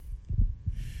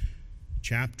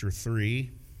chapter 3.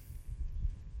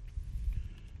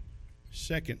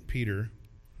 2 Peter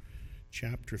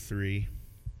chapter 3.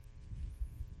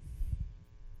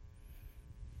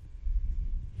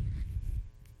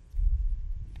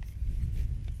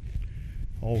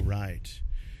 All right.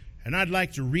 And I'd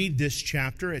like to read this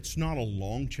chapter. It's not a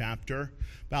long chapter,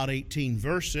 about 18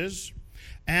 verses.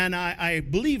 And I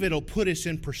believe it'll put us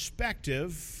in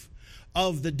perspective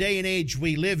of the day and age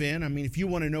we live in. I mean, if you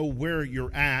want to know where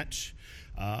you're at,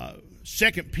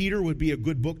 2 Peter would be a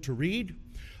good book to read.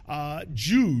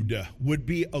 Jude would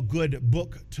be a good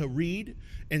book to read.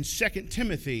 And 2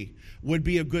 Timothy would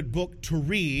be a good book to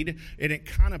read. And it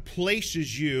kind of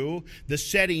places you, the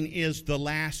setting is the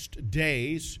last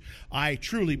days. I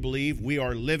truly believe we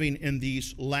are living in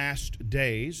these last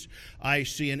days. I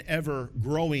see an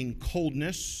ever-growing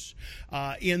coldness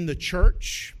in the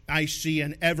church. I see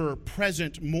an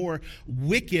ever-present, more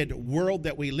wicked world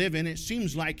that we live in. It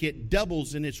seems like it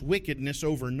doubles in its wickedness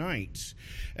overnight.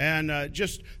 And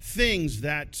just things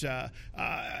that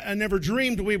I never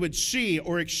dreamed we would see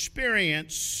or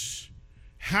experience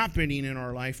happening in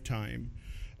our lifetime.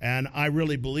 And I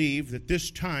really believe that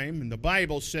this time, and the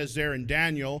Bible says there in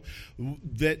Daniel,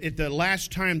 that at the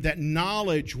last time that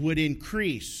knowledge would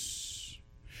increase.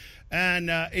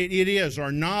 And it is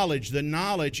our knowledge. The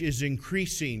knowledge is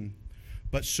increasing,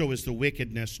 but so is the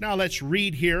wickedness. Now let's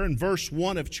read here in verse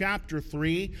 1 of chapter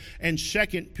 3 and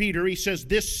 2 Peter. He says,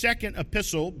 "This second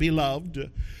epistle,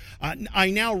 beloved, I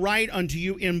now write unto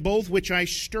you in both which I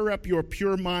stir up your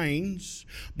pure minds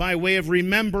by way of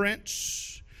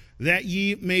remembrance, that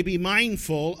ye may be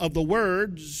mindful of the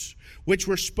words which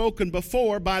were spoken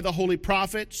before by the holy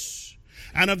prophets,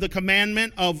 and of the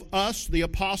commandment of us, the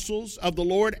apostles of the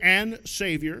Lord and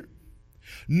Savior,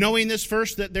 knowing this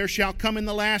first, that there shall come in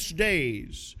the last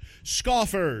days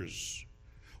scoffers,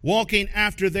 walking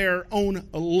after their own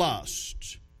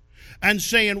lust, and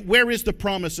saying, Where is the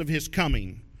promise of his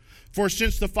coming? For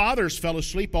since the fathers fell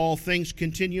asleep, all things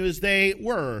continue as they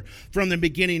were from the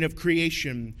beginning of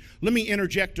creation." Let me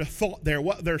interject a thought there.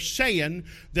 What they're saying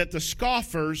that the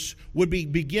scoffers would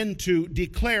begin to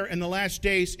declare in the last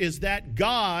days is that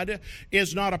God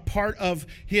is not a part of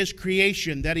his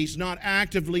creation, that he's not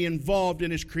actively involved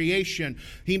in his creation.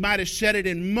 He might have set it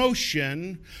in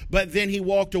motion, but then he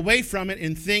walked away from it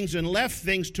and left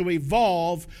things to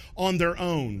evolve on their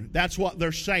own. That's what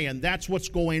they're saying. That's what's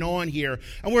going on here.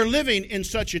 And we're living in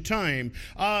such a time.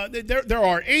 There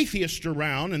are atheists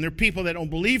around, and there are people that don't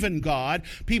believe in God,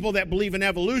 people that believe in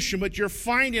evolution, but you're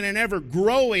finding an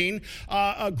ever-growing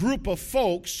a group of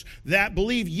folks that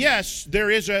believe, yes, there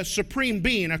is a supreme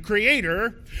being, a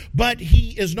creator, but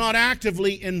he is not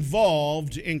actively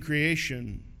involved in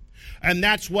creation. And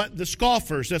that's what the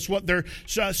scoffers, that's what they're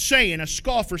saying. A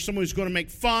scoffer, someone who's going to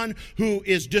make fun, who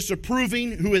is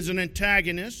disapproving, who is an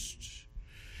antagonist.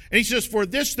 And he says, for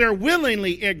this they're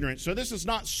willingly ignorant. So this is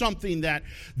not something that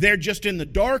they're just in the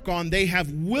dark on. They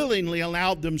have willingly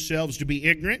allowed themselves to be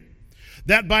ignorant.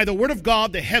 That by the word of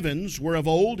God the heavens were of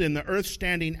old, and the earth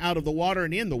standing out of the water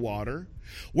and in the water,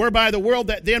 whereby the world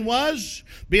that then was,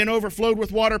 being overflowed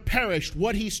with water, perished.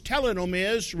 What he's telling them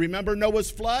is, remember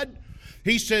Noah's flood?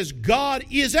 He says God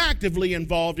is actively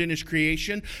involved in his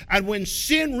creation, and when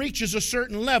sin reaches a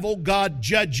certain level, God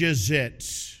judges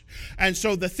it. And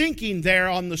so the thinking there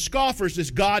on the scoffers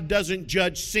is God doesn't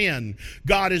judge sin.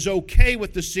 God is okay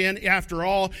with the sin. After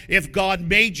all, if God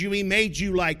made you, he made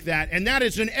you like that. And that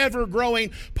is an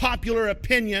ever-growing popular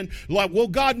opinion. Like, well,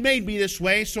 God made me this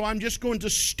way, so I'm just going to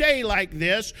stay like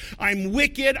this. I'm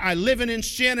wicked, I live in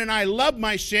sin, and I love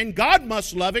my sin. God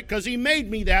must love it because he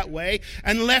made me that way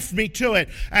and left me to it.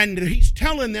 And he's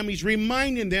telling them, he's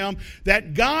reminding them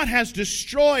that God has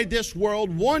destroyed this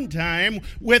world one time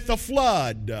with a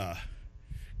flood.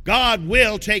 God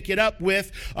will take it up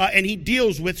with, and he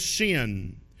deals with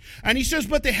sin. And he says,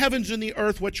 but the heavens and the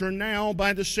earth, which are now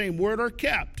by the same word, are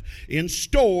kept in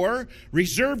store,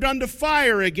 reserved unto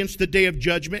fire against the day of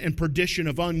judgment and perdition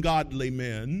of ungodly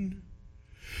men.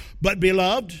 But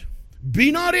beloved,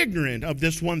 be not ignorant of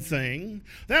this one thing,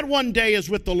 that one day is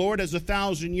with the Lord as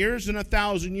 1,000 years, and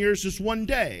 1,000 years is one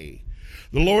day.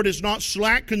 The Lord is not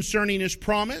slack concerning his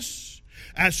promise,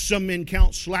 as some men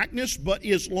count slackness, but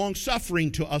is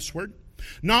long-suffering to usward,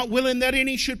 not willing that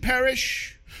any should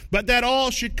perish, but that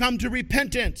all should come to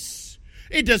repentance.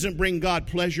 It doesn't bring God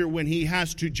pleasure when he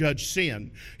has to judge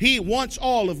sin. He wants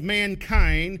all of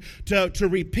mankind to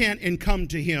repent and come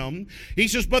to him. He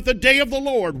says, but the day of the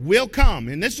Lord will come.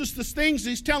 And this is the things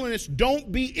he's telling us.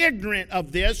 Don't be ignorant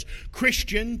of this,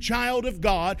 Christian, child of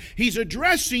God. He's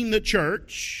addressing the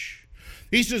church.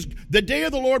 He says, the day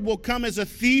of the Lord will come as a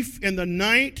thief in the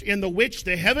night, in the which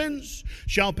the heavens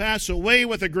shall pass away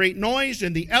with a great noise,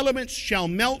 and the elements shall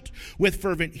melt with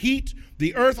fervent heat.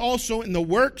 The earth also and the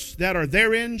works that are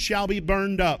therein shall be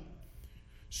burned up.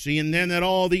 Seeing then that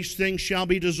all these things shall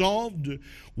be dissolved,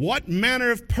 what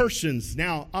manner of persons?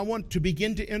 Now, I want to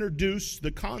begin to introduce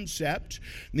the concept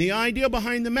and the idea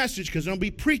behind the message, because I'll be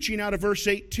preaching out of verse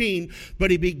 18,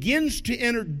 but he begins to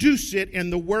introduce it in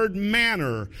the word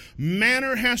manner.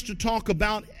 Manner has to talk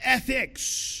about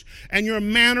ethics and your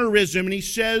mannerism. And he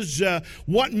says,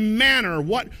 what manner,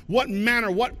 what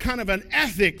kind of an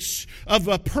ethics of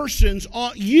a person's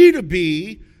ought ye to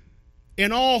be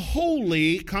in all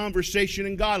holy conversation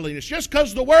and godliness. Just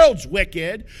because the world's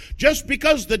wicked, just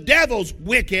because the devil's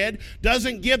wicked,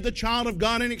 doesn't give the child of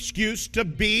God an excuse to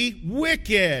be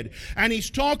wicked. And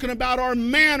he's talking about our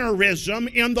mannerism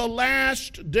in the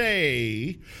last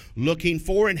day, looking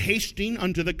for and hasting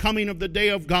unto the coming of the day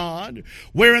of God,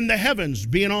 wherein the heavens,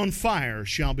 being on fire,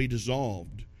 shall be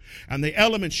dissolved, and the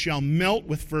elements shall melt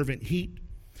with fervent heat.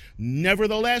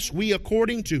 Nevertheless, we,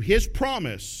 according to his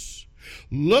promise,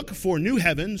 look for new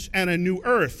heavens and a new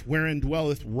earth, wherein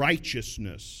dwelleth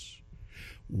righteousness.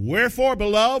 Wherefore,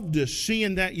 beloved,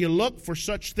 seeing that ye look for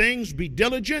such things, be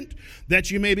diligent,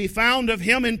 that ye may be found of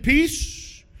him in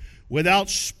peace, without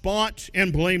spot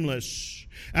and blameless.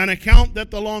 And account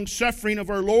that the long suffering of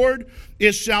our Lord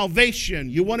is salvation.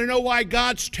 You want to know why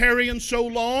God's tarrying so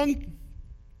long?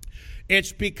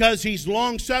 It's because he's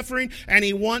long-suffering and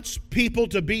he wants people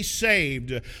to be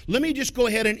saved. Let me just go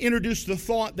ahead and introduce the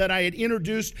thought that I had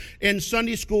introduced in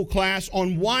Sunday school class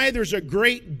on why there's a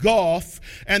great gulf,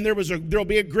 and there'll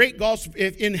be a great gulf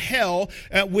in hell.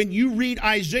 When you read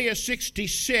Isaiah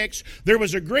 66, there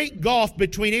was a great gulf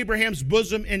between Abraham's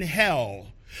bosom and hell.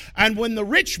 And when the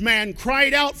rich man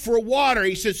cried out for water,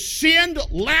 he says, send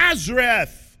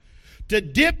Lazarus to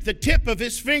dip the tip of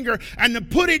his finger and to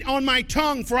put it on my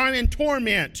tongue, for I'm in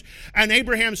torment. And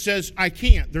Abraham says, I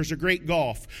can't. There's a great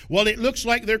gulf. Well, it looks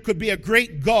like there could be a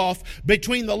great gulf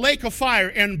between the lake of fire.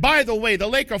 And by the way, the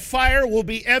lake of fire will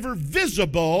be ever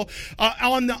visible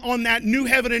on that new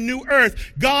heaven and new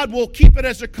earth. God will keep it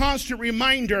as a constant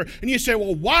reminder. And you say,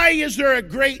 well, why is there a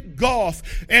great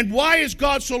gulf? And why is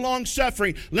God so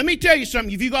long-suffering? Let me tell you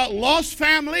something. If you got lost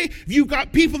family, if you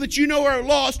got people that you know are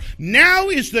lost, now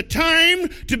is the time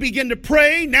to begin to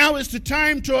pray. Now is the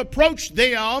time to approach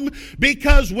them,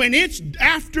 because when it's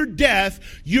after death,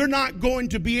 you're not going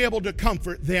to be able to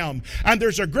comfort them. And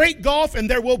there's a great gulf, and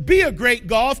there will be a great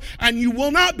gulf, and you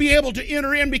will not be able to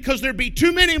enter in, because there'd be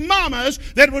too many mamas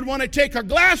that would want to take a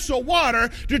glass of water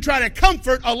to try to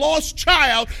comfort a lost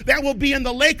child that will be in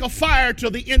the lake of fire till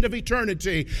the end of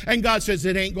eternity. And God says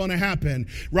it ain't going to happen.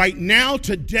 Right now,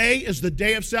 today is the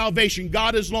day of salvation.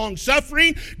 God is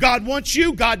long-suffering. God wants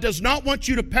you. God does not want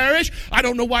you to perish. I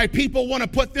don't know why people want to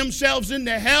put themselves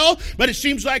into hell, but it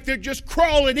seems like they're just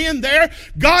crawling in there.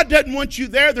 God doesn't want you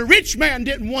there. The rich man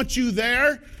didn't want you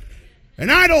there.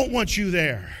 And I don't want you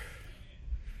there.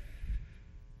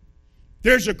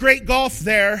 There's a great gulf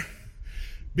there,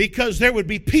 because there would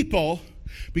be people,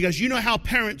 because you know how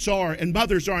parents are and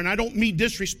mothers are, and I don't mean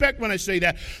disrespect when I say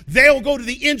that. They'll go to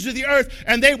the ends of the earth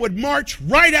and they would march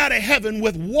right out of heaven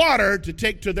with water to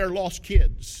take to their lost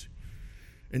kids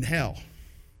in hell.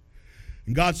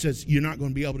 And God says, you're not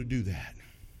going to be able to do that.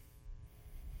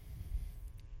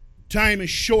 Time is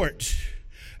short,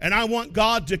 and I want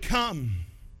God to come.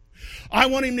 I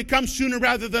want him to come sooner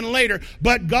rather than later.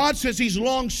 But God says he's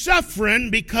long-suffering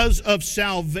because of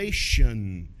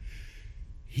salvation.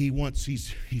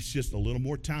 He's just a little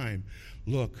more time.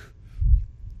 Look,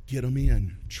 get them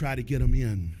in. Try to get them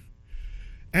in.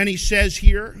 And he says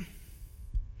here,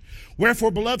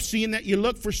 wherefore, beloved, seeing that you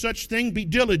look for such thing, be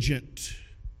diligent,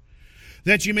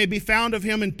 that you may be found of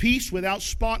him in peace, without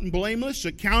spot and blameless,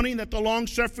 accounting that the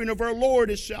long-suffering of our Lord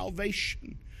is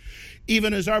salvation.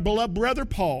 Even as our beloved brother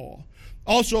Paul,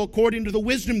 also according to the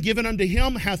wisdom given unto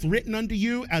him, hath written unto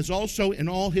you, as also in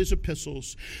all his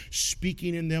epistles,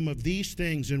 speaking in them of these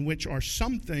things, in which are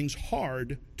some things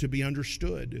hard to be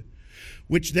understood,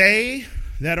 which they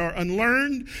that are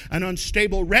unlearned and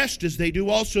unstable wrest, as they do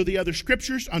also the other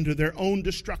scriptures, unto their own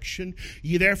destruction.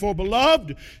 Ye therefore,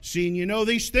 beloved, seeing you know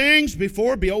these things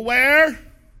before, be aware,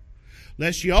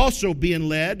 lest ye also being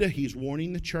led, he's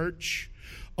warning the church,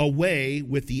 away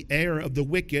with the error of the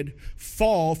wicked,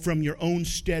 fall from your own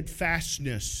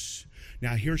steadfastness.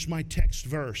 Now here's my text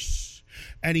verse.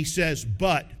 And he says,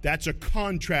 but, that's a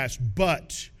contrast,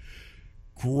 but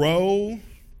grow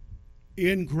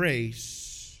in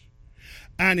grace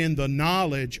and in the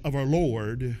knowledge of our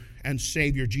Lord and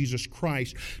Savior Jesus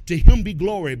Christ. To Him be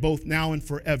glory both now and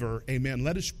forever. Amen.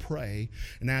 Let us pray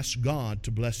and ask God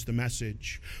to bless the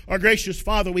message. Our gracious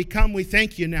Father, we come, we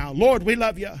thank You now. Lord, we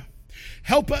love You.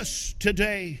 Help us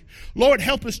today. Lord,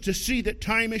 help us to see that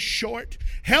time is short.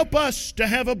 Help us to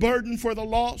have a burden for the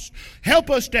lost. Help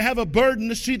us to have a burden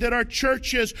to see that our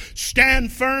churches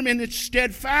stand firm in its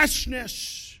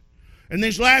steadfastness. In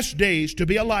these last days, to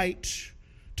be a light,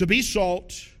 to be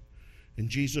salt. In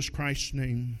Jesus Christ's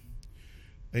name,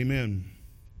 amen.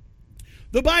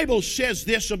 The Bible says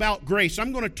this about grace.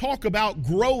 I'm going to talk about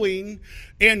growing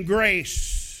in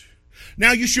grace.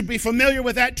 Now, you should be familiar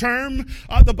with that term.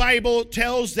 The Bible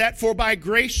tells that for by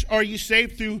grace are you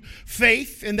saved through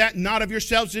faith, and that not of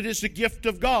yourselves, it is the gift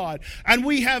of God. And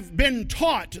we have been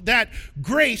taught that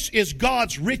grace is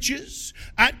God's riches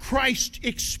at Christ's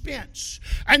expense.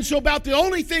 And so about the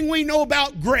only thing we know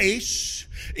about grace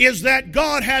is that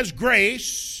God has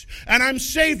grace, and I'm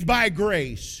saved by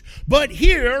grace. But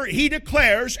here he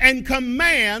declares and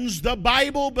commands the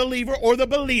Bible believer or the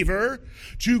believer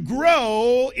to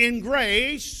grow in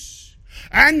grace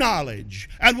and knowledge.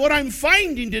 And what I'm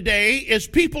finding today is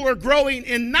people are growing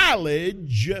in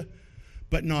knowledge,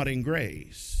 but not in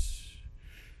grace.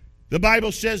 The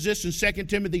Bible says this in 2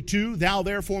 Timothy 2, "Thou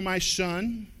therefore, my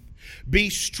son,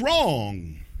 be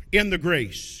strong in the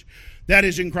grace that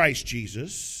is in Christ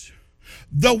Jesus."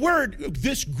 The word,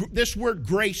 this word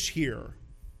grace here,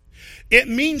 it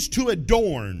means to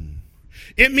adorn.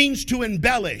 It means to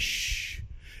embellish.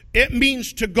 It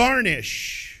means to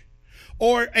garnish,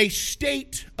 or a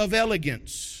state of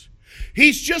elegance.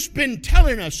 He's just been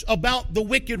telling us about the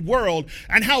wicked world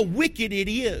and how wicked it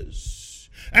is,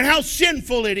 and how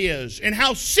sinful it is, and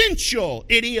how sensual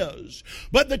it is.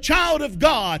 But the child of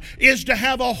God is to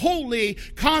have a holy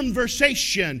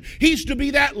conversation. He's to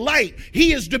be that light.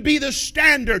 He is to be the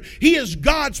standard. He is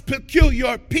God's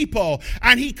peculiar people.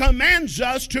 And He commands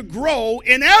us to grow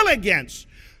in elegance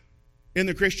in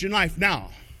the Christian life.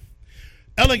 Now,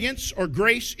 elegance or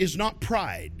grace is not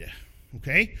pride.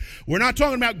 Okay? We're not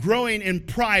talking about growing in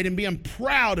pride and being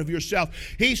proud of yourself.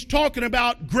 He's talking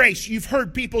about grace. You've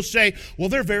heard people say, well,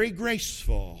 they're very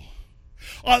graceful.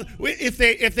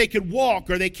 If they could walk,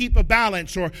 or they keep a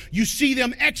balance, or you see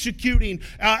them executing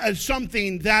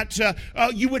something that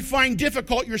you would find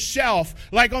difficult yourself.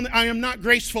 Like I am not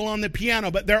graceful on the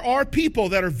piano, but there are people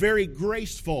that are very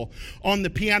graceful on the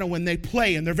piano when they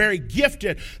play, and they're very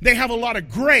gifted. They have a lot of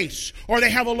grace, or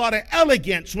they have a lot of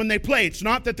elegance when they play. It's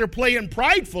not that they're playing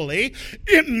pridefully.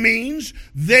 It means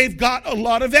they've got a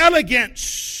lot of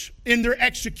elegance in their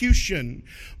execution.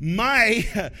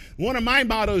 One of my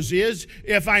mottos is,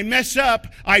 if I mess up,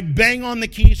 I bang on the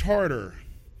keys harder.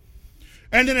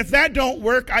 And then if that don't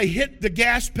work, I hit the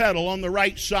gas pedal on the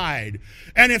right side.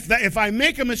 And if I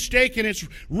make a mistake and it's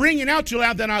ringing out too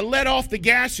loud, then I let off the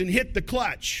gas and hit the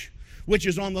clutch, which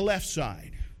is on the left side.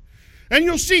 And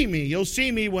you'll see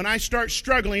me when I start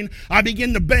struggling, I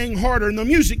begin to bang harder and the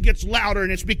music gets louder,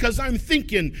 and it's because I'm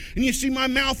thinking, and you see my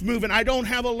mouth moving. I don't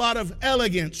have a lot of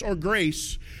elegance or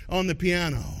grace on the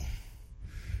piano.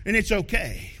 And it's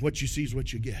okay. What you see is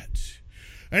what you get.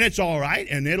 And it's all right,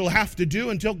 and it'll have to do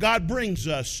until God brings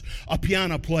us a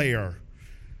piano player.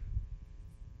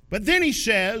 But then he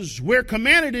says, we're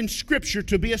commanded in Scripture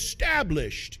to be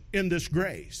established in this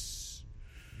grace.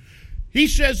 He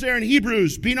says there in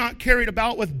Hebrews, be not carried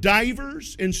about with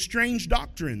divers and strange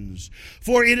doctrines,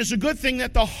 for it is a good thing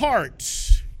that the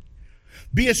heart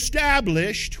be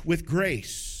established with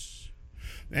grace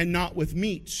and not with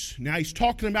meats. Now he's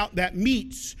talking about that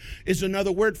meats is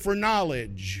another word for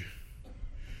knowledge.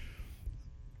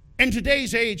 In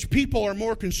today's age, people are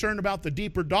more concerned about the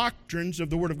deeper doctrines of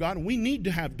the Word of God, and we need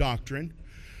to have doctrine,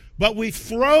 but we've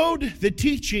thrown the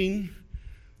teaching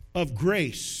of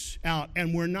grace out,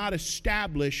 and we're not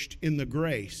established in the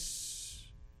grace.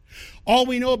 All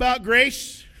we know about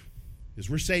grace is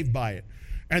we're saved by it.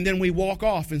 And then we walk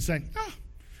off and say,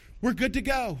 we're good to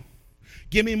go.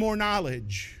 Give me more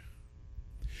knowledge.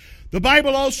 The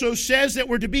Bible also says that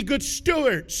we're to be good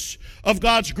stewards of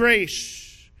God's grace.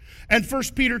 And 1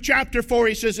 Peter chapter 4,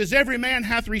 he says, as every man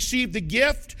hath received the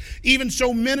gift, even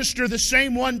so minister the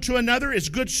same one to another as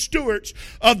good stewards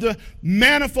of the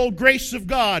manifold grace of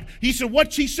God. He said,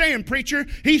 what's he saying, preacher?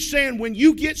 He's saying when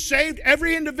you get saved,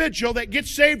 every individual that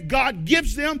gets saved, God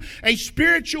gives them a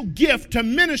spiritual gift to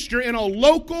minister in a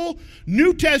local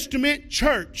New Testament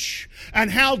church. And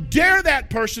how dare that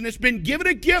person that's been given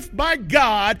a gift by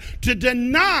God to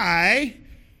deny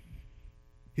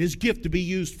his gift to be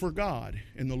used for God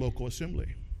in the local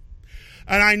assembly.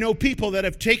 And I know people that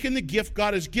have taken the gift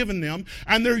God has given them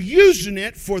and they're using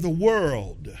it for the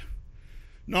world.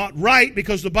 Not right,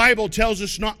 because the Bible tells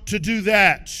us not to do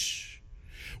that.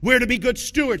 We're to be good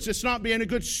stewards. It's not being a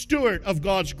good steward of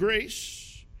God's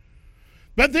grace.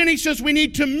 But then he says we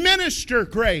need to minister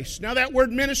grace. Now that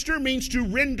word minister means to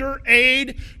render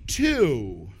aid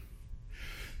to.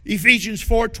 Ephesians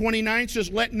 4:29 says,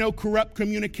 let no corrupt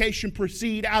communication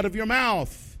proceed out of your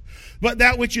mouth, but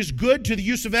that which is good to the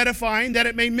use of edifying, that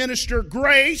it may minister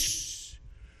grace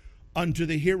unto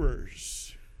the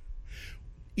hearers.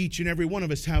 Each and every one of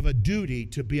us have a duty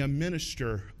to be a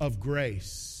minister of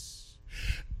grace.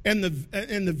 In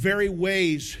the very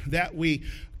ways that we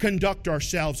conduct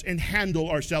ourselves and handle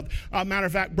ourselves. Matter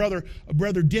of fact,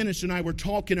 Brother Dennis and I were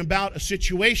talking about a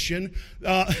situation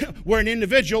where an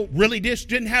individual really just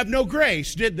didn't have no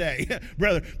grace, did they?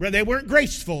 Brother, they weren't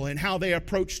graceful in how they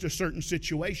approached a certain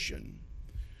situation.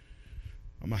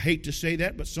 I hate to say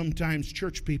that, but sometimes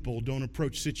church people don't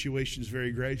approach situations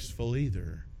very graceful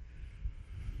either.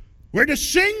 We're to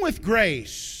sing with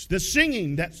grace. The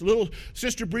singing that little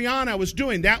Sister Brianna was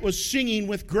doing, that was singing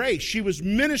with grace. She was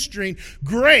ministering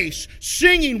grace,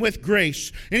 singing with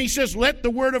grace. And he says, let the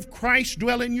word of Christ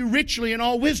dwell in you richly in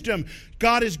all wisdom.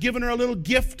 God has given her a little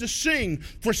gift to sing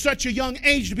for such a young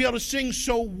age, to be able to sing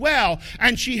so well.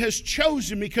 And she has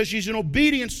chosen, because she's in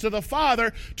obedience to the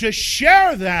Father, to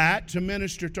share that, to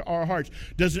minister to our hearts.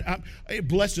 It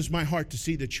blesses my heart to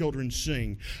see the children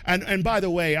sing. And by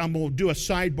the way, I'm going to do a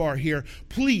sidebar here.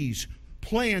 Please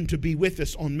plan to be with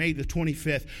us on May the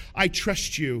 25th. I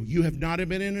trust you. You have not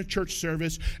been in a church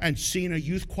service and seen a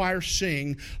youth choir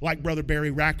sing like Brother Barry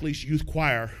Rackley's youth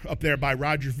choir up there by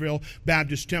Rogersville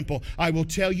Baptist Temple. I will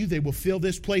tell you, they will fill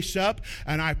this place up,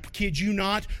 and I kid you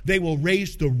not, they will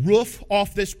raise the roof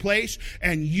off this place,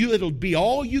 and it'll be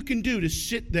all you can do to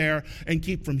sit there and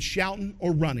keep from shouting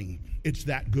or running. It's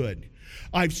that good.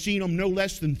 I've seen them no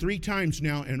less than 3 times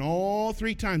now, and all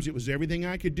 3 times it was everything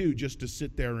I could do just to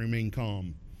sit there and remain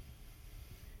calm.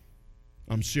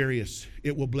 I'm serious.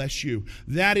 It will bless you.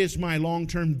 That is my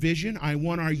long-term vision. I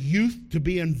want our youth to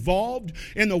be involved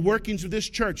in the workings of this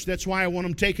church. That's why I want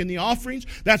them taking the offerings.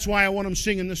 That's why I want them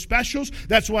singing the specials.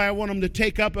 That's why I want them to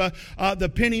take up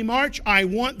the penny march. I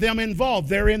want them involved.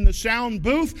 They're in the sound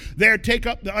booth.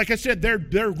 Like I said, they're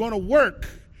going to work.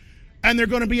 And they're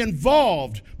going to be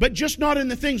involved, but just not in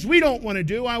the things we don't want to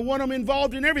do. I want them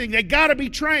involved in everything. They got to be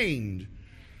trained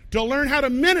to learn how to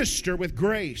minister with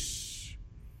grace.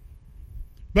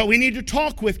 But we need to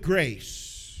talk with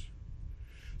grace.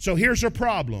 So here's our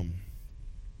problem.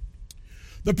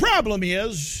 The problem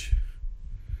is,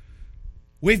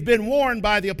 we've been warned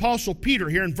by the Apostle Peter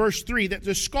here in verse 3 that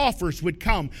the scoffers would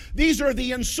come. These are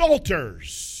the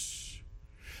insulters.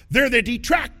 They're the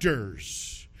detractors.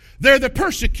 They're the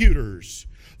persecutors.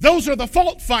 Those are the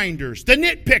fault finders, the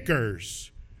nitpickers.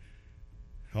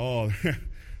 Oh,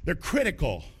 they're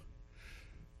critical.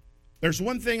 There's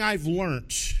one thing I've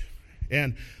learned,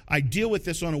 and I deal with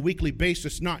this on a weekly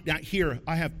basis, not here.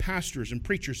 I have pastors and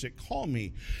preachers that call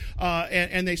me,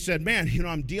 and they said, man,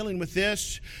 I'm dealing with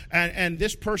this, and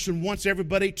this person wants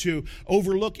everybody to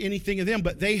overlook anything of them,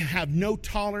 but they have no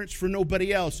tolerance for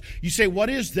nobody else. You say, what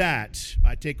is that?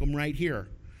 I take them right here.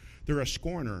 They're a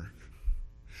scorner.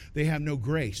 They have no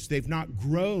grace. They've not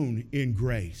grown in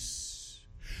grace.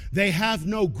 They have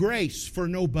no grace for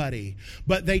nobody,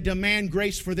 but they demand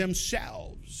grace for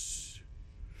themselves.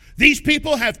 These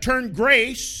people have turned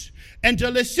grace into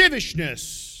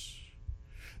lasciviousness.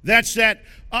 That's that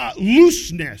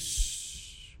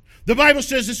looseness. The Bible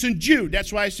says this in Jude.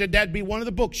 That's why I said that'd be one of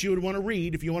the books you would want to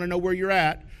read if you want to know where you're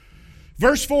at.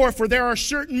 Verse 4, for there are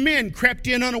certain men crept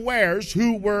in unawares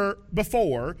who were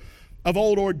before of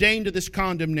old ordained to this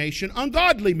condemnation,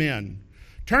 ungodly men,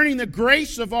 turning the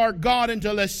grace of our God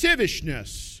into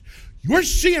lasciviousness. We're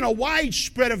seeing a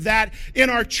widespread of that in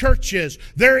our churches.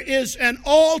 There is an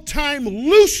all-time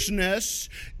looseness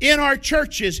in our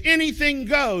churches. Anything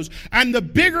goes. And the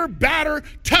bigger, badder,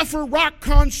 tougher rock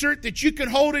concert that you can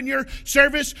hold in your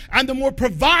service, and the more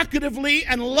provocatively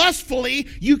and lustfully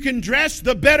you can dress,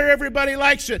 the better everybody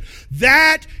likes it.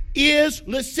 That is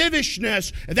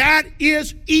lasciviousness. That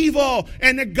is evil.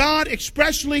 And God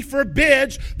expressly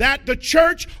forbids that the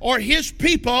church or His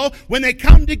people, when they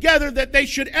come together, that they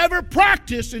should ever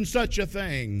practice in such a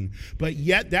thing. But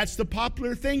yet, that's the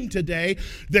popular thing today.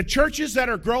 The churches that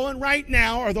are growing right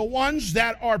now are the ones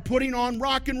that are putting on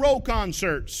rock and roll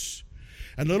concerts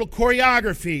and little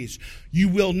choreographies. You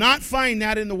will not find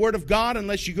that in the Word of God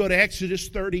unless you go to Exodus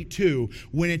 32,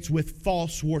 when it's with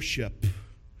false worship.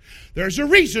 There's a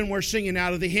reason we're singing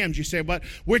out of the hymns. You say, but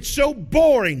it's so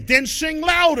boring. Then sing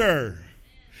louder.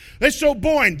 It's so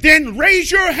boring. Then raise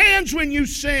your hands when you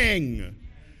sing.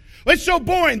 It's so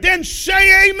boring. Then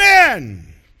say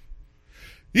amen.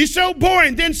 He's so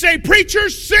boring. Then say, preacher,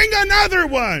 sing another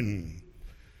one.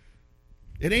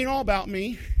 It ain't all about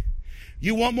me.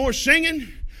 You want more singing?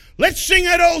 Let's sing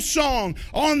that old song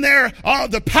on there,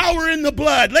 the power in the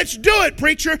blood. Let's do it,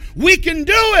 preacher. We can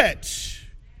do it.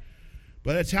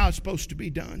 But that's how it's supposed to be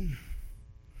done.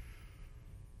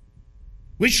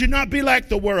 We should not be like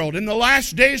the world. In the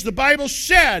last days, the Bible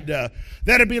said that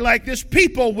it'd be like this.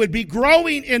 People would be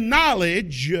growing in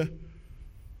knowledge,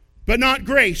 but not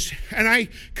grace. And I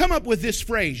come up with this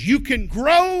phrase. You can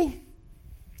grow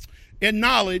in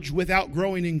knowledge without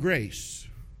growing in grace.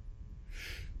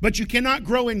 But you cannot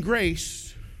grow in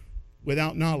grace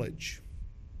without knowledge.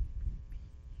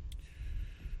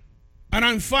 And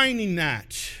I'm finding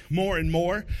that more and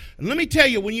more. And let me tell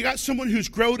you, when you got someone who's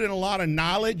grown in a lot of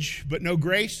knowledge but no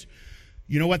grace,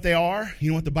 you know what they are?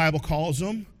 You know what the Bible calls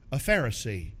them? A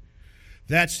Pharisee.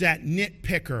 That's that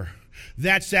nitpicker.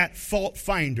 That's that fault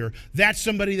finder. That's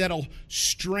somebody that'll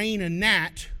strain a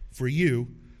gnat for you,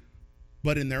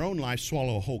 but in their own life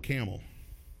swallow a whole camel.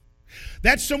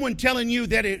 That's someone telling you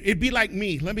that it'd be like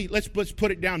me. Let's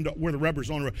put it down to where the rubber's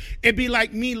on the road. It'd be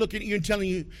like me looking at you and telling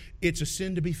you it's a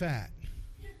sin to be fat.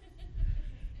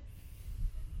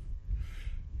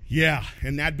 Yeah,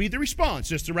 and that'd be the response.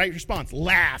 That's the right response.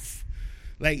 Laugh.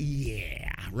 Like,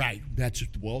 yeah, right. That's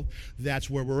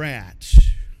where we're at.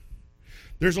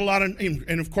 There's a lot of,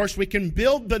 and of course we can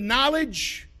build the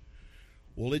knowledge.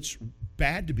 Well, it's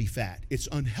bad to be fat. It's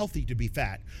unhealthy to be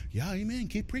fat. Yeah, amen.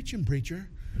 Keep preaching, preacher.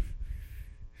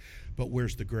 But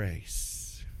where's the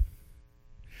grace?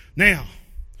 Now,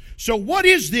 so what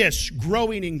is this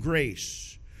growing in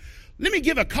grace? Let me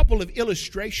give a couple of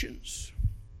illustrations.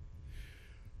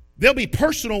 They'll be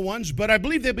personal ones, but I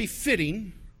believe they'll be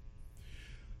fitting.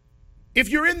 If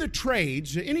you're in the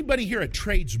trades, anybody here a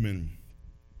tradesman?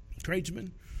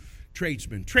 Tradesman?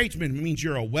 Tradesman. Tradesman means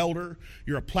you're a welder,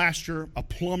 you're a plasterer, a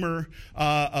plumber,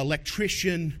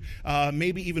 electrician,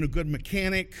 maybe even a good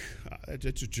mechanic.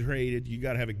 It's a trade. You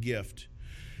got to have a gift.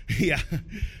 Yeah.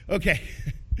 Okay.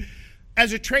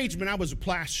 As a tradesman, I was a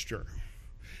plasterer,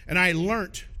 and I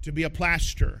learned to be a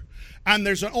plasterer. And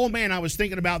there's an old man, I was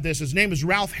thinking about this. His name is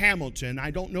Ralph Hamilton. I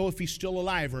don't know if he's still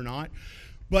alive or not.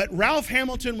 But Ralph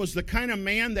Hamilton was the kind of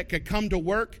man that could come to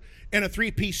work in a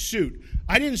three-piece suit.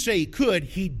 I didn't say he could,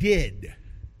 he did.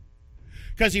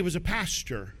 Because he was a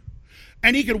pastor.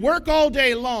 And he could work all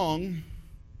day long.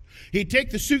 He'd take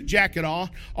the suit jacket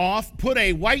off, put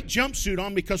a white jumpsuit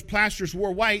on because plasters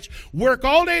wore whites, work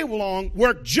all day long,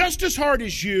 work just as hard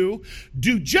as you,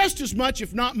 do just as much,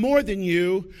 if not more than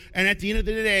you, and at the end of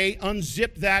the day,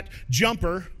 unzip that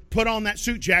jumper, put on that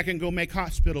suit jacket, and go make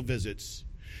hospital visits.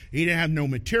 He didn't have no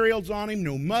materials on him,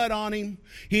 no mud on him.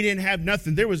 He didn't have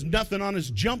nothing. There was nothing on his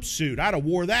jumpsuit. I'd have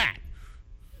wore that.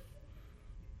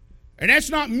 And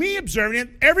that's not me observing it.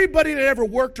 Everybody that ever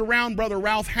worked around Brother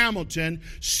Ralph Hamilton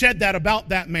said that about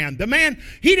that man. The man,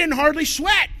 he didn't hardly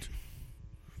sweat.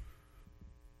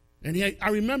 And I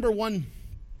remember one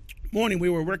morning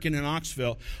we were working in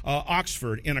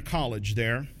Oxford in a college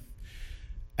there.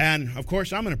 And, of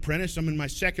course, I'm an apprentice. I'm in my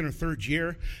second or third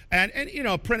year. And you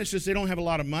know, apprentices, they don't have a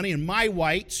lot of money. And my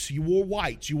whites, you wore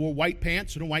whites. You wore white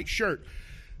pants and a white shirt.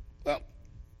 Well,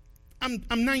 I'm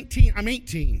 19. I'm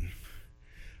 18.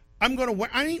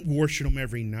 I ain't washing them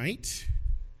every night.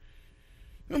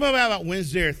 About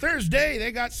Wednesday or Thursday,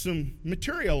 they got some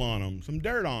material on them, some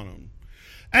dirt on them.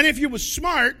 And if you was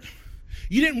smart,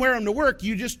 you didn't wear them to work.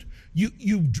 You just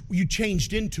you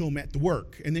changed into them at the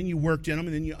work, and then you worked in them,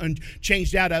 and then you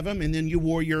changed out of them, and then you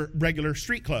wore your regular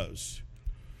street clothes.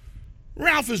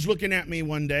 Ralph is looking at me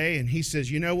one day, and he says,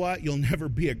 "You know what? You'll never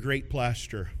be a great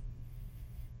plasterer."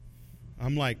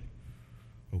 I'm like,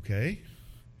 okay.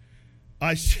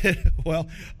 I said, well,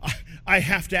 I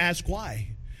have to ask why.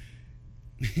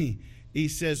 He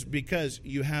says, because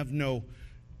you have no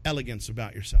elegance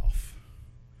about yourself.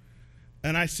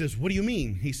 And I says, what do you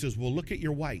mean? He says, well, look at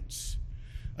your whites.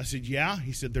 I said, yeah.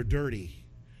 He said, they're dirty.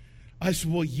 I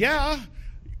said, well, yeah,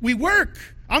 we work.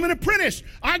 I'm an apprentice.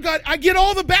 I get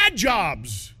all the bad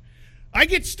jobs. I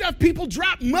get stuff, people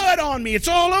drop mud on me. It's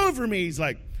all over me. He's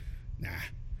like, nah.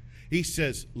 He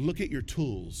says, look at your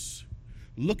tools.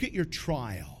 Look at your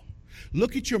trial.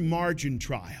 Look at your margin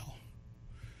trial.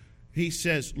 He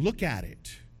says, look at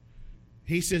it.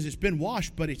 He says, it's been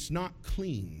washed, but it's not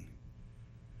clean.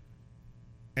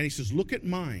 And he says, look at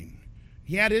mine.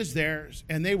 He had his theirs,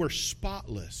 and they were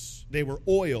spotless. They were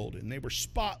oiled, and they were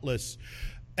spotless.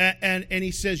 And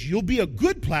he says, you'll be a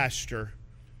good plaster,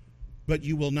 but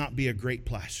you will not be a great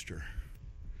plaster.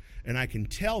 And I can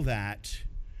tell that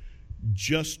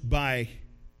just by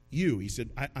you. He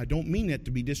said, I don't mean that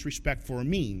to be disrespectful or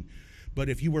mean, but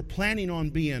if you were planning on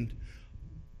being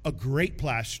a great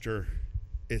plaster,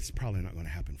 it's probably not going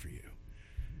to happen for you.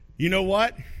 You know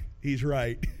what? He's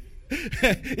right.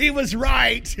 He was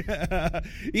right.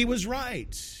 He was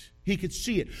right. He could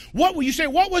see it. What will you say?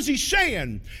 What was he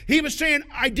saying? He was saying,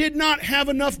 I did not have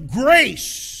enough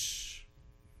grace,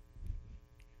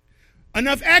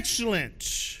 enough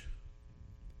excellence.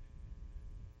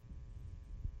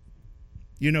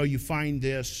 You know, you find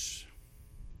this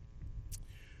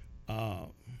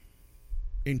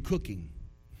in cooking.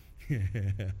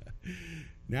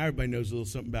 Now everybody knows a little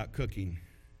something about cooking.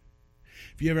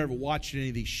 If you ever watched any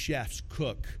of these chefs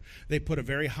cook, they put a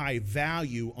very high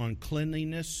value on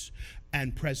cleanliness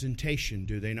and presentation,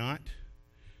 do they not?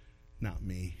 Not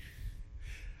me.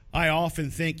 I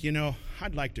often think, you know,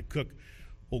 I'd like to cook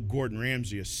old Gordon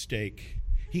Ramsay a steak.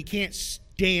 He can't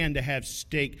stand to have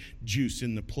steak juice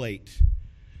in the plate.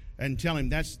 And tell him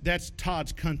that's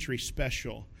Todd's country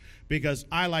special, because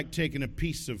I like taking a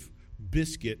piece of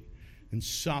biscuit and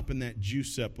sopping that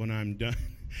juice up when I'm done.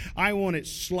 I want it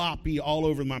sloppy all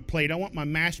over my plate. I want my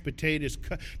mashed potatoes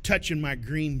touching my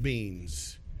green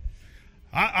beans.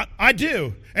 I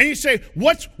do. And you say,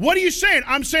 what are you saying?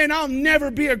 I'm saying I'll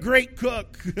never be a great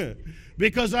cook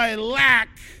because I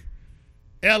lack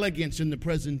elegance in the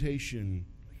presentation.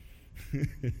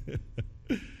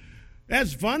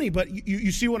 That's funny, but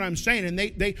you see what I'm saying, and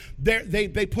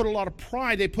they put a lot of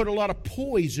pride, they put a lot of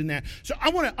poise in that. So I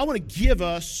want to give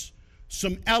us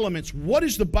some elements. What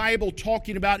is the Bible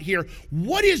talking about here?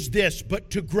 What is this but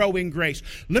to grow in grace?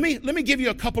 Let me give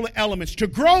you a couple of elements. To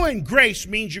grow in grace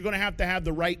means you're going to have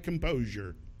the right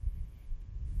composure.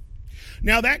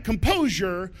 Now that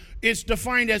composure is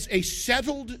defined as a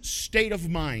settled state of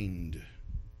mind.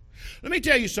 Let me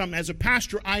tell you something. As a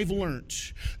pastor, I've learned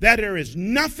that there is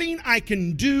nothing I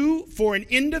can do for an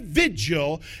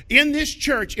individual in this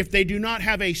church if they do not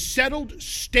have a settled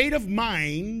state of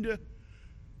mind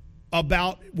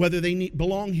about whether they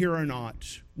belong here or not,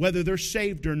 whether they're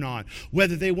saved or not,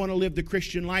 whether they want to live the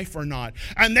Christian life or not.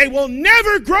 And they will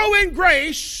never grow in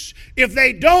grace if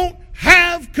they don't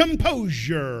have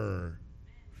composure.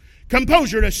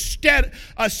 Composure,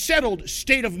 a settled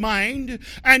state of mind.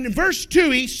 And in verse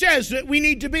 2, he says that we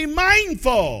need to be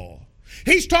mindful.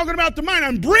 He's talking about the mind.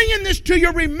 I'm bringing this to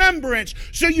your remembrance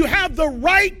so you have the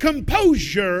right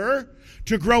composure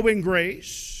to grow in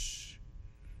grace.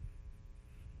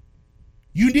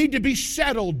 You need to be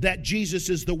settled that Jesus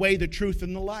is the way, the truth,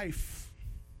 and the life.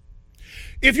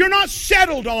 If you're not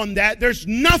settled on that, there's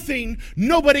nothing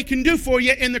nobody can do for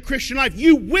you in the Christian life.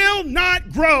 You will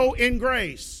not grow in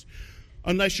grace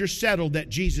unless you're settled that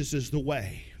Jesus is the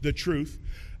way, the truth,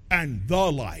 and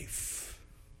the life.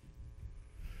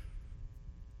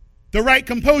 The right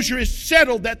composure is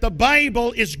settled that the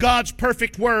Bible is God's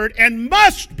perfect word and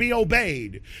must be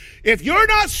obeyed. If you're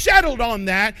not settled on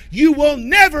that, you will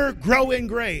never grow in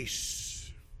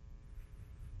grace.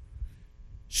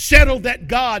 Settled that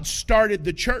God started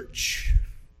the church.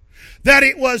 That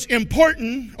it was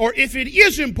important, or if it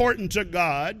is important to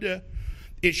God,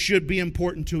 it should be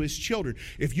important to His children.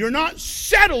 If you're not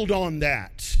settled on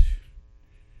that,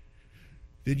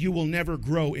 then you will never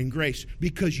grow in grace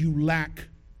because you lack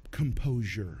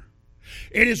composure.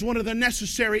 It is one of the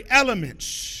necessary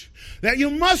elements that you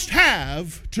must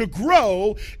have to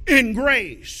grow in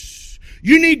grace.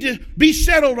 You need to be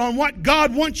settled on what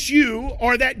God wants you,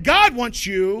 or that God wants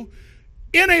you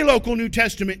in a local New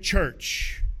Testament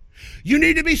church. You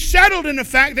need to be settled in the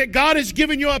fact that God has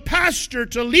given you a pastor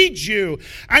to lead you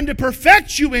and to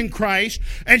perfect you in Christ,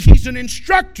 and He's an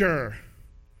instructor.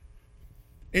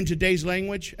 In today's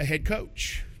language, a head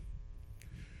coach.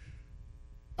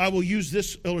 I will use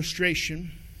this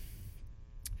illustration.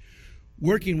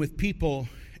 Working with people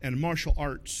in martial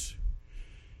arts,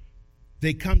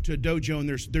 they come to a dojo, and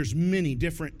there's many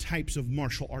different types of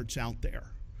martial arts out there.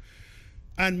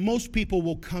 And most people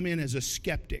will come in as a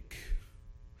skeptic.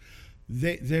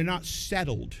 They're not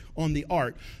settled on the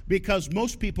art because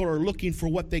most people are looking for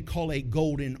what they call a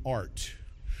golden art.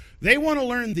 They want to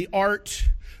learn the art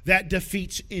that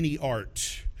defeats any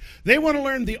art. They want to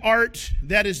learn the art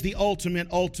that is the ultimate.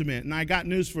 And I got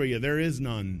news for you. There is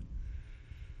none.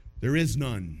 There is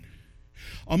none.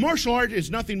 A martial art is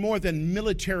nothing more than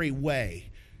military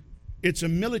way. It's a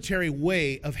military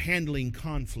way of handling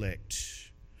conflict.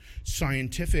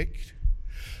 Scientific.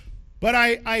 But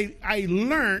I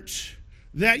learned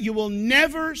that you will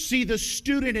never see the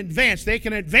student advance. They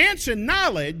can advance in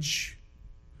knowledge,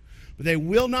 but they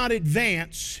will not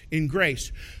advance in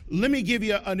grace. Let me give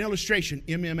you an illustration.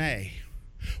 MMA.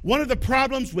 One of the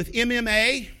problems with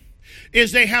MMA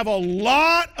is they have a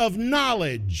lot of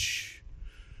knowledge,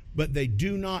 but they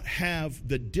do not have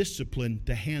the discipline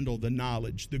to handle the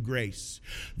knowledge, the grace.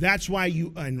 That's why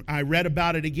and I read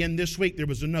about it again this week. There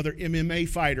was another MMA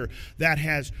fighter that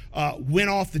has went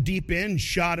off the deep end,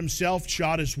 shot himself,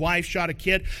 shot his wife, shot a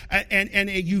kid, and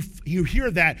you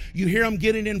hear that. You hear him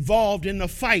getting involved in the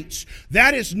fights.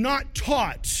 That is not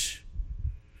taught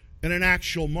in an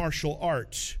actual martial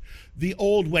art, the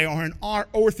old way, or an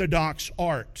orthodox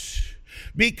art.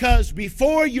 Because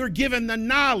before you're given the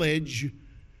knowledge,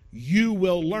 you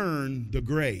will learn the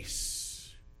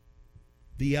grace,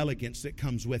 the elegance that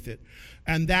comes with it.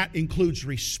 And that includes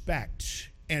respect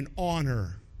and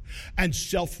honor and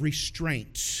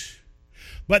self-restraint.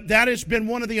 But that has been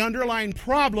one of the underlying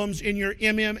problems in your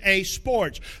MMA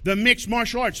sports, the mixed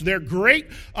martial arts. They're great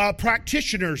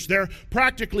practitioners. They're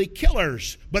practically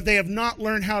killers, but they have not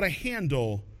learned how to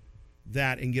handle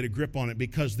that and get a grip on it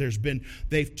because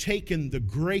they've taken the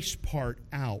grace part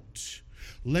out.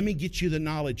 Let me get you the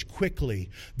knowledge quickly.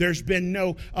 There's been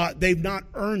they've not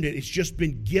earned it. It's just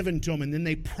been given to them, and then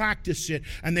they practice it,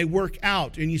 and they work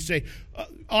out. And you say,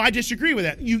 I disagree with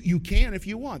that. You can if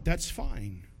you want. That's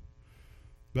fine.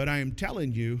 But I am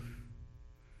telling you,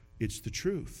 it's the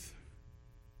truth.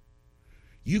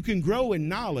 You can grow in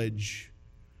knowledge,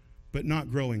 but not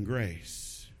grow in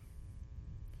grace.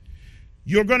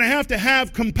 You're going to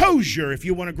have composure if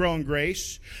you want to grow in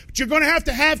grace, but you're going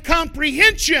to have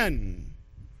comprehension.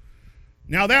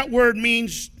 Now, that word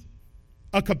means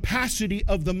a capacity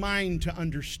of the mind to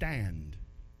understand.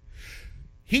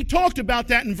 He talked about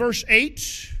that in verse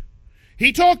 8.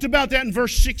 He talked about that in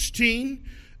verse 16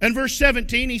 and verse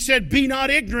 17. He said, be not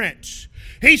ignorant.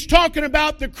 He's talking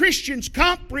about the Christian's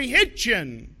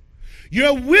comprehension.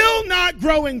 You will not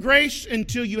grow in grace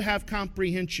until you have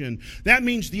comprehension. That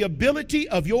means the ability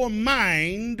of your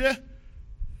mind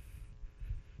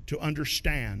to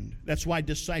understand. That's why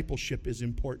discipleship is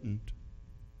important.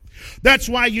 That's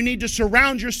why you need to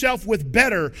surround yourself with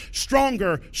better,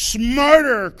 stronger,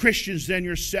 smarter Christians than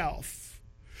yourself.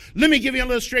 Let me give you an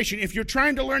illustration. If you're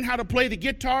trying to learn how to play the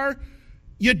guitar,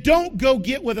 you don't go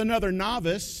get with another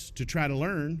novice to try to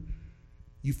learn.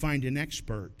 You find an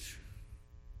expert.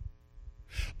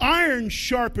 Iron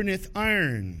sharpeneth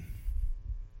iron.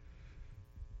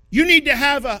 You need to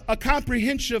have a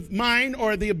comprehensive mind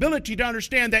or the ability to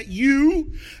understand that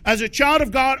you, as a child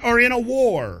of God, are in a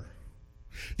war.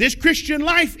 This Christian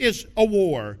life is a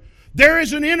war. There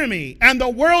is an enemy, and the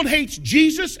world hates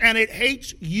Jesus, and it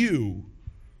hates you.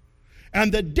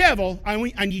 And the devil, I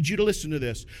need you to listen to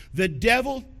this. The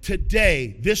devil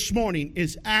today, this morning,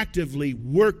 is actively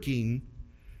working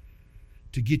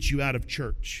to get you out of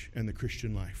church and the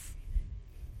Christian life.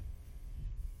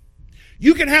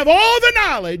 You can have all the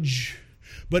knowledge,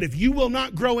 but if you will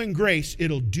not grow in grace,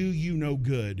 it'll do you no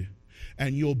good,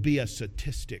 and you'll be a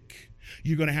statistic.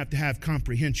 You're going to have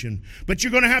comprehension, but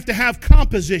you're going to have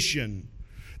composition.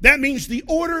 That means the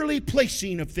orderly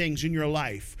placing of things in your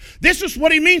life. This is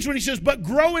what he means when he says, but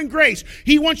grow in grace.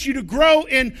 He wants you to grow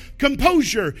in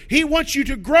composure. He wants you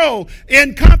to grow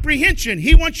in comprehension.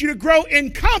 He wants you to grow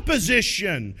in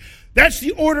composition. That's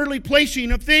the orderly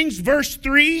placing of things. Verse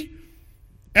 3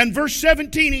 and verse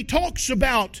 17, he talks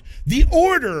about the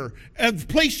order of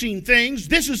placing things.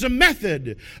 This is a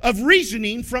method of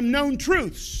reasoning from known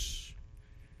truths.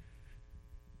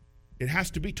 It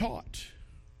has to be taught.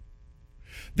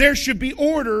 There should be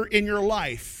order in your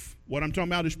life. What I'm talking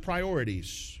about is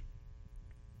priorities.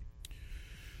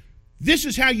 This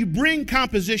is how you bring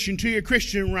composition to your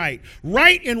Christian right.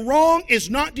 Right and wrong is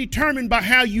not determined by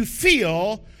how you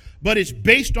feel, but it's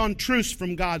based on truths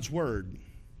from God's Word.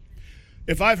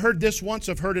 If I've heard this once,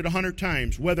 I've heard it 100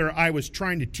 times. Whether I was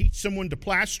trying to teach someone to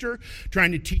plaster,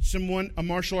 trying to teach someone a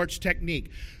martial arts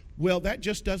technique. Well, that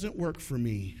just doesn't work for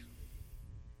me.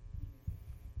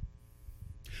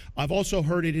 I've also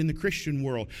heard it in the Christian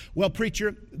world. Well,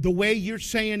 preacher, the way you're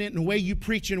saying it and the way you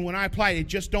preach it and when I apply it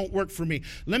just don't work for me.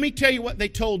 Let me tell you what they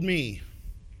told me.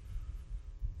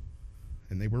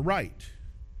 And they were right.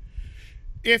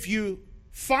 If you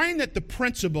find that the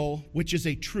principle, which is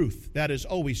a truth, that is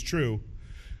always true,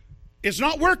 is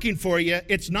not working for you,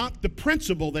 it's not the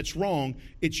principle that's wrong,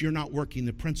 it's you're not working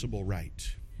the principle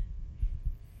right.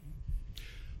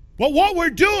 But what we're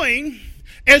doing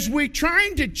is we're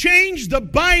trying to change the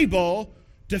Bible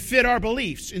to fit our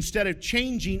beliefs instead of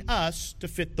changing us to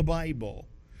fit the Bible.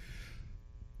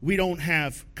 We don't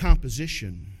have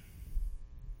composition.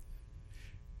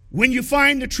 When you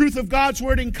find the truth of God's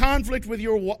Word in conflict with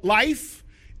your life,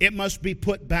 it must be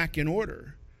put back in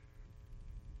order.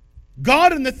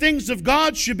 God and the things of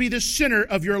God should be the center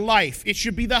of your life. It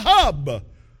should be the hub.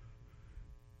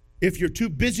 If you're too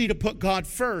busy to put God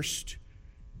first,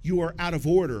 you are out of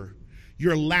order.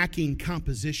 you're lacking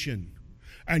composition,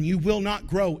 and you will not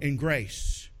grow in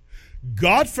grace.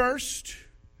 God first,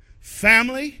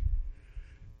 family.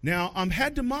 Now, I'm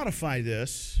had to modify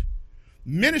this.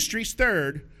 Ministry's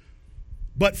third,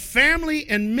 but family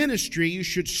and ministry, you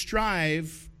should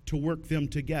strive to work them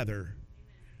together.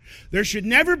 There should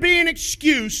never be an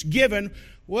excuse given,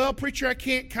 well, preacher, I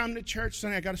can't come to church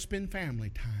Sunday. I got to spend family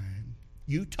time.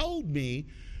 You told me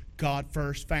God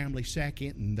first, family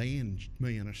second, and then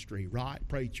ministry, right,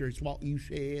 preacher? It's what you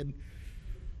said.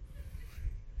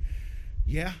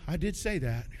 Yeah, I did say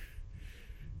that.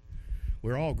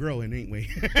 We're all growing, ain't we?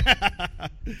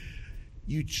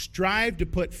 You strive to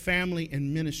put family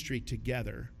and ministry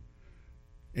together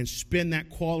and spend that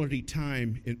quality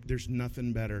time. There's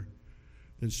nothing better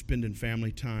than spending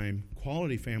family time,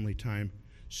 quality family time,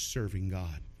 serving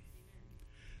God.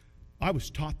 I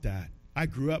was taught that. I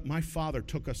grew up, my father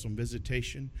took us on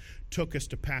visitation, took us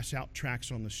to pass out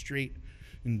tracts on the street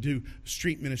and do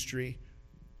street ministry,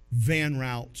 van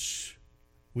routes.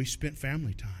 We spent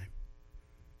family time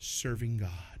serving God.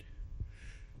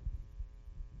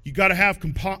 You got to have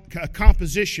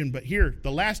composition, but here,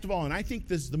 the last of all, and I think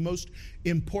this is the most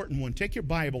important one. Take your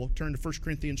Bible, turn to 1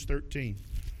 Corinthians 13.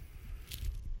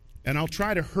 And I'll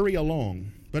try to hurry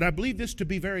along, but I believe this to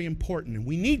be very important, and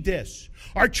we need this.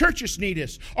 Our churches need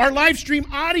this. Our live stream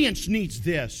audience needs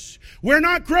this. We're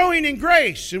not growing in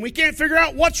grace, and we can't figure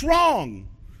out what's wrong.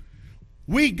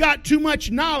 We got too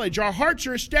much knowledge. Our hearts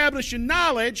are established in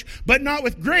knowledge, but not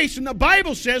with grace. And the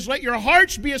Bible says, let your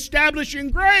hearts be established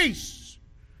in grace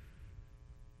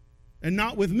and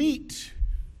not with meat.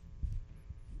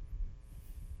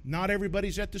 Not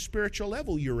everybody's at the spiritual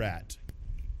level you're at.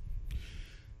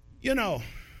 You know,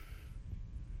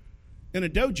 in a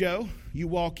dojo, you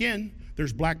walk in,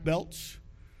 there's black belts,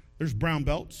 there's brown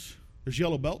belts, there's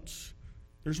yellow belts,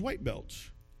 there's white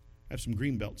belts. I have some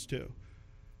green belts too.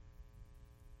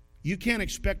 You can't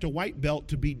expect a white belt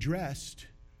to be dressed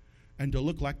and to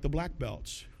look like the black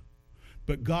belts.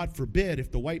 But God forbid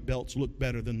if the white belts look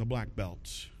better than the black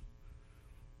belts.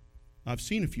 I've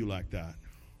seen a few like that.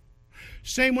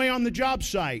 Same way on the job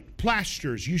site,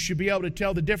 plasters. You should be able to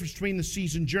tell the difference between the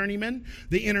seasoned journeymen,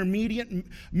 the intermediate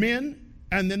men,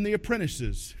 and then the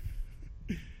apprentices.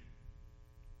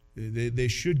 They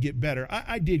should get better.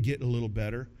 I did get a little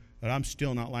better, but I'm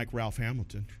still not like Ralph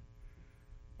Hamilton.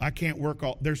 I can't work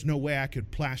there's no way I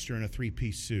could plaster in a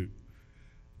three-piece suit.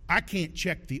 I can't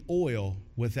check the oil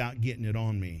without getting it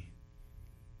on me.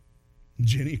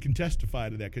 Jenny can testify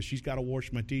to that because she's got to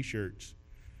wash my T-shirts.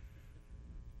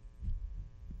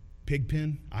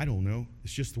 Pigpen? I don't know.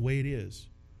 It's just the way it is.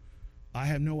 I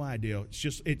have no idea. It's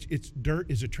just, it's dirt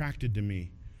is attracted to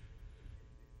me.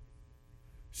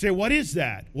 Say, what is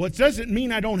that? Well, it doesn't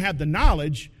mean I don't have the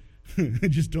knowledge. I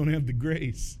just don't have the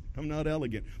grace. I'm not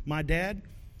elegant. My dad,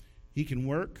 he can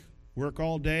work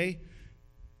all day,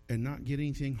 and not get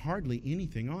anything, hardly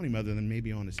anything on him other than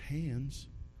maybe on his hands.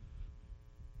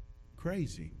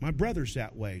 Crazy. My brother's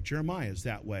that way. Jeremiah's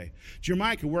that way.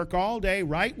 Jeremiah could work all day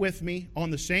right with me on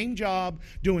the same job,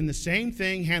 doing the same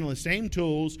thing, handling the same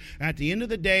tools. At the end of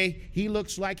the day, he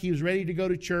looks like he was ready to go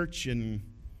to church, and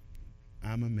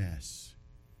I'm a mess.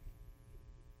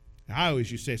 I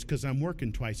always used to say it's because I'm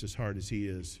working twice as hard as he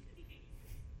is.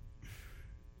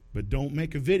 But don't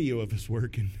make a video of us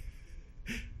working.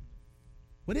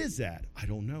 What is that? I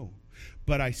don't know.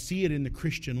 But I see it in the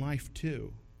Christian life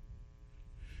too.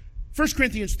 1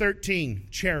 Corinthians 13,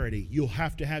 charity. You'll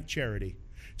have to have charity.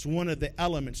 It's one of the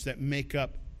elements that make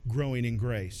up growing in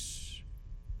grace.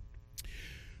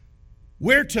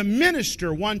 We're to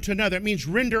minister one to another. It means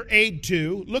render aid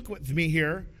to. Look with me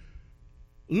here.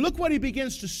 Look what he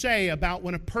begins to say about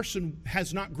when a person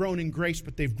has not grown in grace,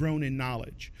 but they've grown in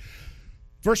knowledge.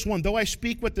 Verse 1, though I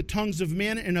speak with the tongues of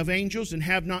men and of angels and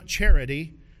have not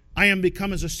charity, I am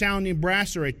become as a sounding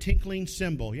brass or a tinkling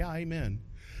cymbal. Yeah, amen.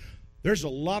 There's a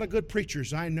lot of good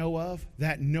preachers I know of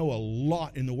that know a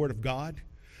lot in the Word of God.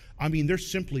 I mean, they're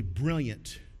simply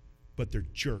brilliant, but they're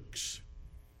jerks.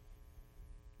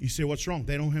 You say, what's wrong?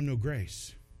 They don't have no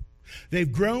grace.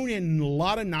 They've grown in a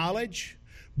lot of knowledge,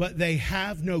 but they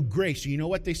have no grace. You know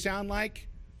what they sound like?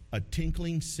 A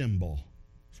tinkling cymbal.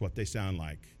 That's what they sound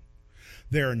like.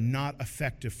 They're not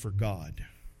effective for God.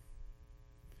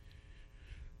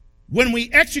 When we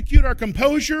execute our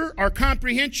composure, our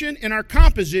comprehension, and our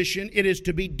composition, it is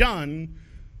to be done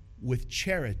with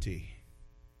charity.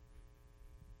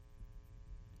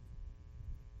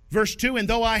 Verse 2, and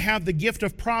though I have the gift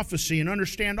of prophecy and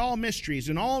understand all mysteries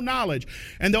and all knowledge,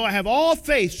 and though I have all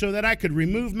faith so that I could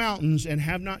remove mountains and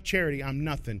have not charity, I'm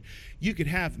nothing. You could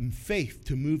have faith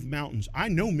to move mountains. I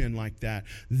know men like that.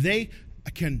 They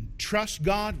can trust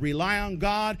God, rely on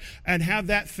God, and have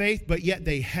that faith, but yet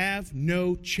they have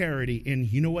no charity. And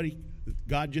you know what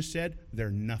God just said? They're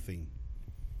nothing.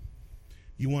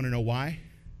 You want to know why?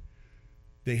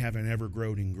 They haven't ever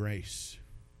grown in grace.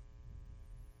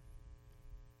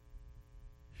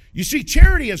 You see,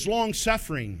 charity is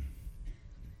long-suffering.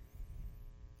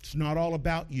 It's not all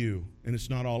about you, and it's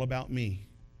not all about me.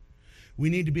 We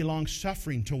need to be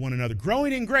long-suffering to one another.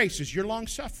 Growing in grace is your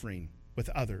long-suffering with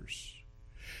others.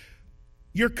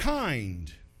 You're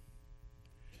kind.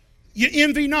 You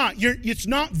envy not. It's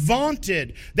not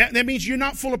vaunted. That means you're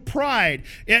not full of pride.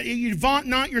 You vaunt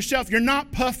not yourself. You're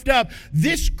not puffed up.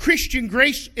 This Christian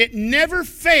grace, it never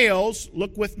fails.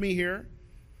 Look with me here.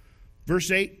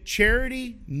 Verse 8,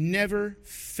 charity never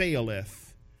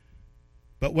faileth.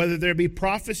 But whether there be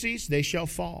prophecies, they shall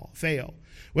fail.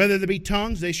 Whether there be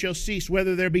tongues, they shall cease.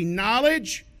 Whether there be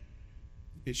knowledge,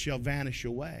 it shall vanish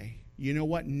away. You know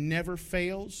what never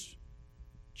fails?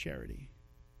 Charity.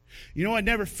 You know what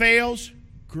never fails?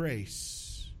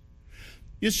 Grace.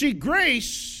 You see,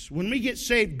 grace, when we get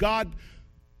saved, God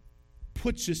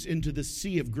puts us into the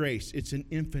sea of grace. It's an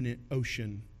infinite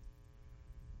ocean.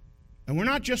 And we're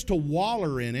not just to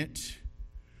waller in it,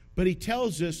 but He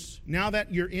tells us, now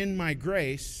that you're in my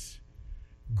grace,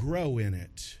 grow in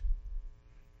it.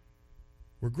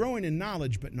 We're growing in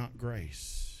knowledge, but not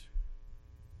grace.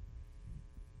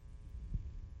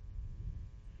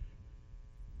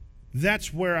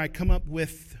 That's where I come up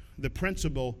with the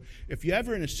principle. If you're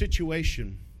ever in a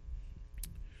situation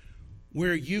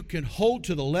where you can hold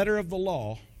to the letter of the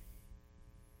law,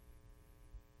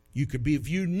 you could be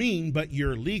viewed mean, but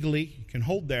you're legally, you can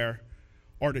hold there,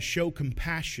 or to show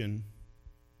compassion,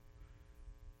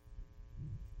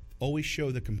 always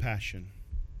show the compassion,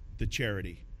 the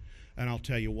charity. And I'll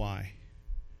tell you why.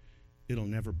 It'll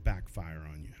never backfire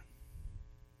on you.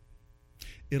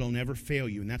 It'll never fail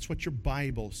you. And that's what your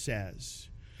Bible says.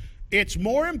 It's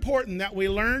more important that we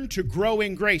learn to grow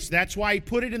in grace. That's why He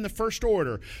put it in the first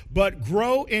order. But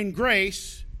grow in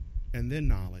grace and then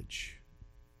knowledge.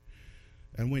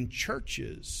 And when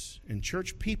churches and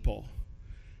church people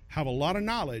have a lot of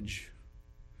knowledge,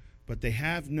 but they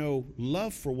have no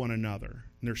love for one another,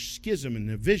 and there's schism and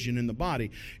division in the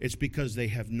body, it's because they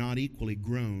have not equally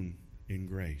grown in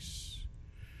grace.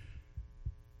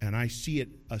 And I see it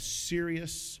a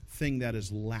serious thing that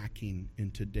is lacking in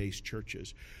today's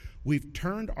churches. We've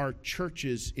turned our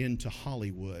churches into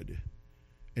Hollywood,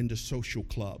 into social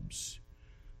clubs.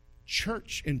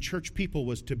 Church and church people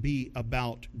was to be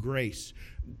about grace.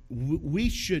 We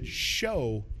should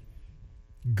show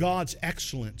God's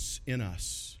excellence in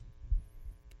us.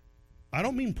 I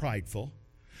don't mean prideful.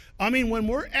 I mean, when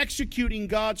we're executing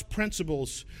God's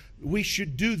principles, we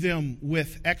should do them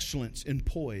with excellence and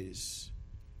poise.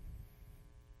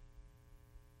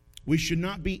 We should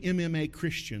not be MMA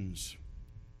Christians.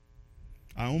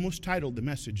 I almost titled the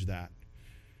message that.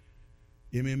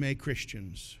 MMA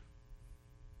Christians.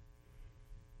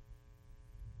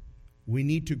 We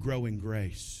need to grow in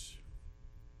grace.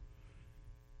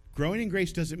 Growing in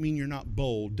grace doesn't mean you're not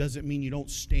bold, doesn't mean you don't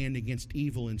stand against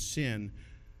evil and sin,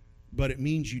 but it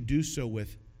means you do so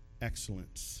with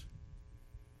excellence.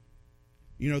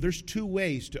 You know, there's two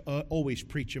ways to always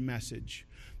preach a message.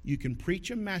 You can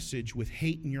preach a message with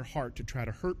hate in your heart to try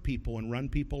to hurt people and run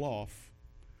people off.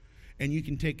 And you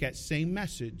can take that same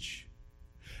message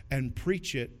and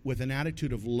preach it with an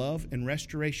attitude of love and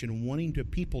restoration, wanting to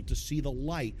people to see the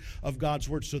light of God's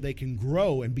Word so they can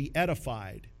grow and be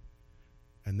edified.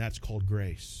 And that's called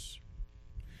grace.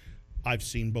 I've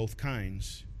seen both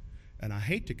kinds. And I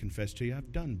hate to confess to you,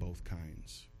 I've done both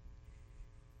kinds.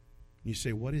 You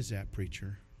say, what is that,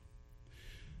 preacher?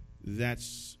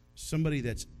 That's somebody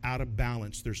that's out of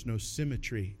balance. There's no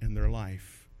symmetry in their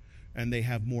life. And they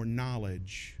have more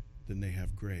knowledge than they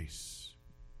have grace.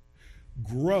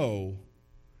 Grow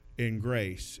in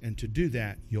grace. And to do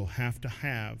that, you'll have to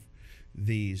have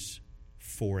these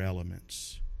four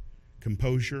elements: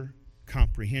 composure,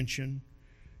 comprehension,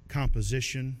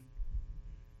 composition,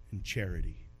 and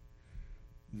charity.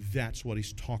 That's what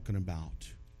he's talking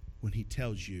about when he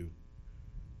tells you,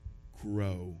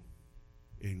 grow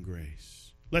in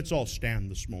grace. Let's all stand this morning.